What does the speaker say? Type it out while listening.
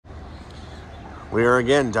We are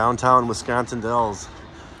again downtown Wisconsin Dells,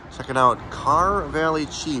 checking out Charr Valley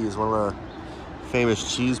Cheese, one of the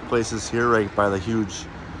famous cheese places here, right by the huge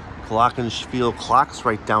Glockenspiel clocks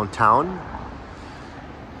right downtown.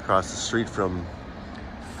 Across the street from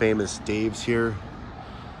famous Dave's here.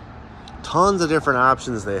 Tons of different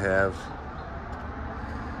options they have.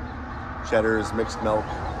 Cheddars, mixed milk.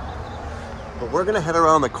 But we're gonna head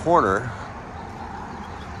around the corner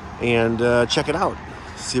and check it out.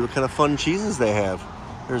 See what kind of fun cheeses they have.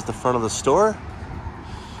 Here's the front of the store.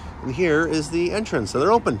 And here is the entrance, so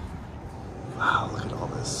they're open. Wow, look at all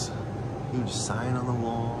this. Huge sign on the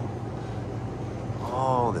wall.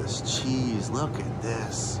 All this cheese, look at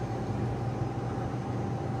this.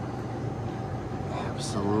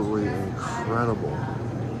 Absolutely incredible.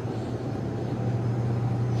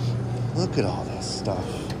 Look at all this stuff.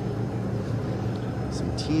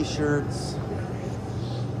 Some t-shirts.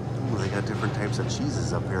 They got different types of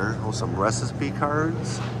cheeses up here. Oh, some recipe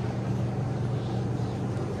cards.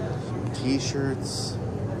 Some t-shirts.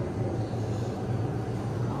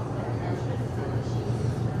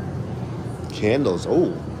 Candles.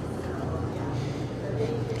 Oh.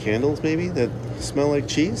 Candles maybe that smell like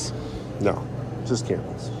cheese? No, just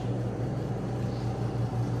candles.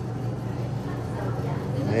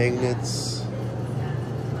 Magnets.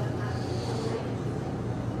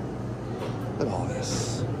 Look at all this.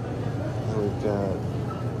 We've got,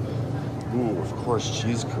 ooh, of course,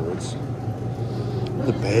 cheese curds.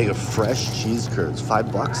 A bag of fresh cheese curds,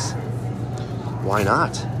 $5. Why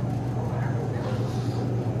not?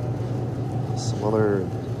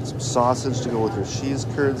 Some sausage to go with your cheese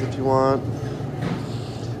curds if you want.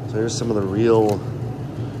 So here's some of the real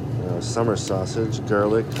summer sausage,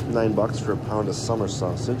 garlic, $9 for a pound of summer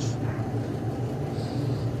sausage.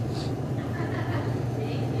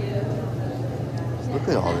 Look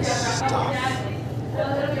at all this stuff.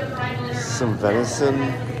 Some venison,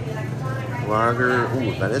 lager,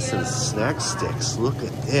 ooh, venison snack sticks. Look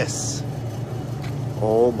at this.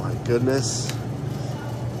 Oh my goodness.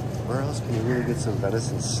 Where else can you really get some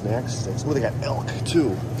venison snack sticks? Oh, they got elk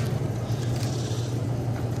too.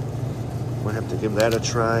 Might have to give that a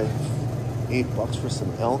try. $8 for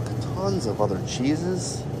some elk. Tons of other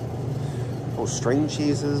cheeses. Oh, string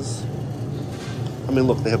cheeses. I mean,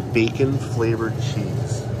 look, they have bacon flavored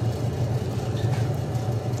cheese.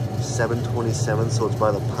 $7.27, so it's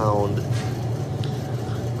by the pound.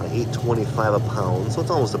 $8.25 a pound, so it's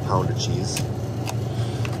almost a pound of cheese.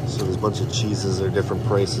 So there's a bunch of cheeses that are different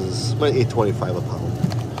prices. About $8.25 a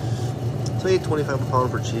pound. So $8.25 a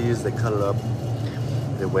pound for cheese. They cut it up,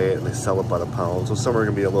 they weigh it, and they sell it by the pound. So some are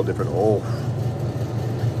gonna be a little different. Oh,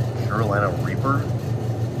 Carolina Reaper.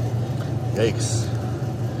 Yikes.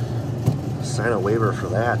 Sign a waiver for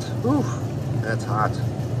that. Whew, that's hot.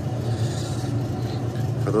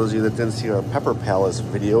 For those of you that didn't see our Pepper Palace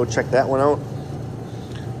video, check that one out.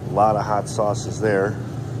 A lot of hot sauces there.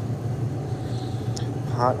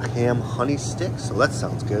 Hot ham honey sticks, so that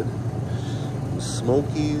sounds good.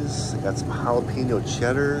 Smokies, they got some jalapeno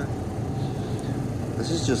cheddar.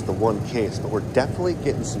 This is just the one case, but we're definitely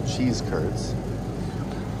getting some cheese curds.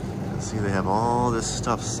 See, they have all this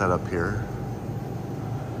stuff set up here.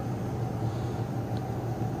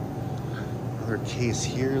 Another case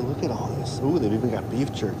here. Look at all this. Ooh, they've even got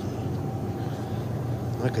beef jerky.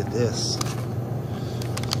 Look at this.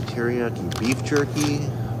 Some teriyaki beef jerky.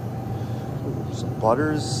 Ooh, some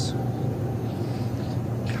butters.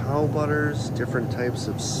 Cow butters. Different types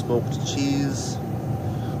of smoked cheese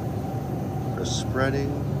for spreading.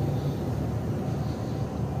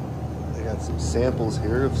 They got some samples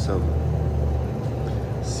here of some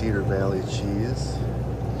Cedar Valley cheese.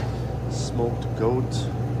 Smoked goat.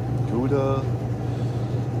 Gouda,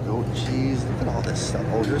 goat cheese. Look at all this stuff.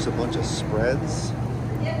 Oh, here's a bunch of spreads.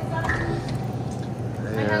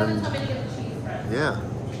 And yeah,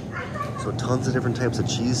 so tons of different types of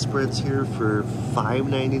cheese spreads here for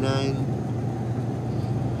 $5.99.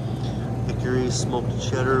 Hickory, smoked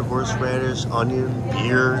cheddar, horseradish, onion,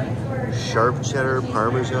 beer, sharp cheddar,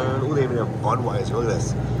 Parmesan. Oh, they even have Budweiser. Look at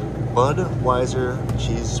this. Budweiser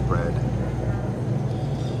cheese spread.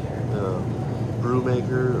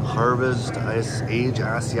 Brewmaker, Harvest, Age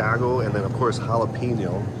Asiago, and then of course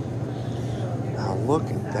jalapeno. Now look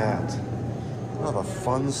at that. All the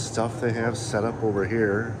fun stuff they have set up over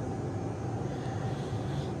here.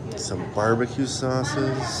 Some barbecue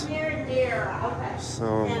sauces.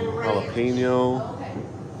 Some jalapeno.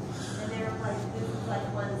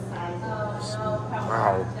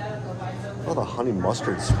 Wow. All the honey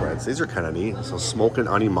mustard spreads. These are kind of neat. So smoking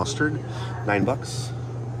honey mustard, $9.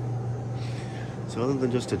 So other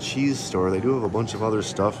than just a cheese store, they do have a bunch of other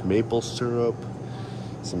stuff. Maple syrup,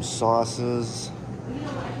 some sauces.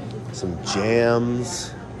 Some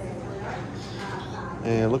jams.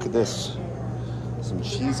 And look at this. Some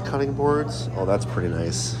cheese cutting boards. Oh, that's pretty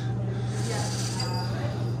nice.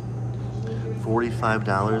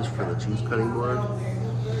 $45 for the cheese cutting board.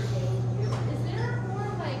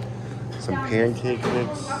 Some pancake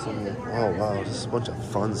mix. Oh wow, just a bunch of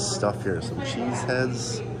fun stuff here. Some cheese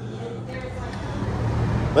heads.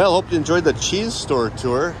 Well, hope you enjoyed the cheese store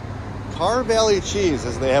tour. Charr Valley Cheese,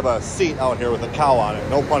 as they have a seat out here with a cow on it.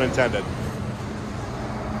 No pun intended.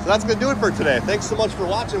 So that's going to do it for today. Thanks so much for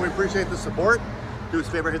watching. We appreciate the support. Do us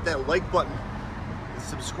a favor, hit that like button.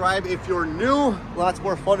 Subscribe if you're new. Lots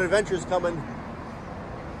more fun adventures coming.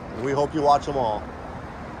 And we hope you watch them all.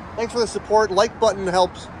 Thanks for the support. Like button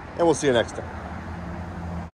helps. And we'll see you next time.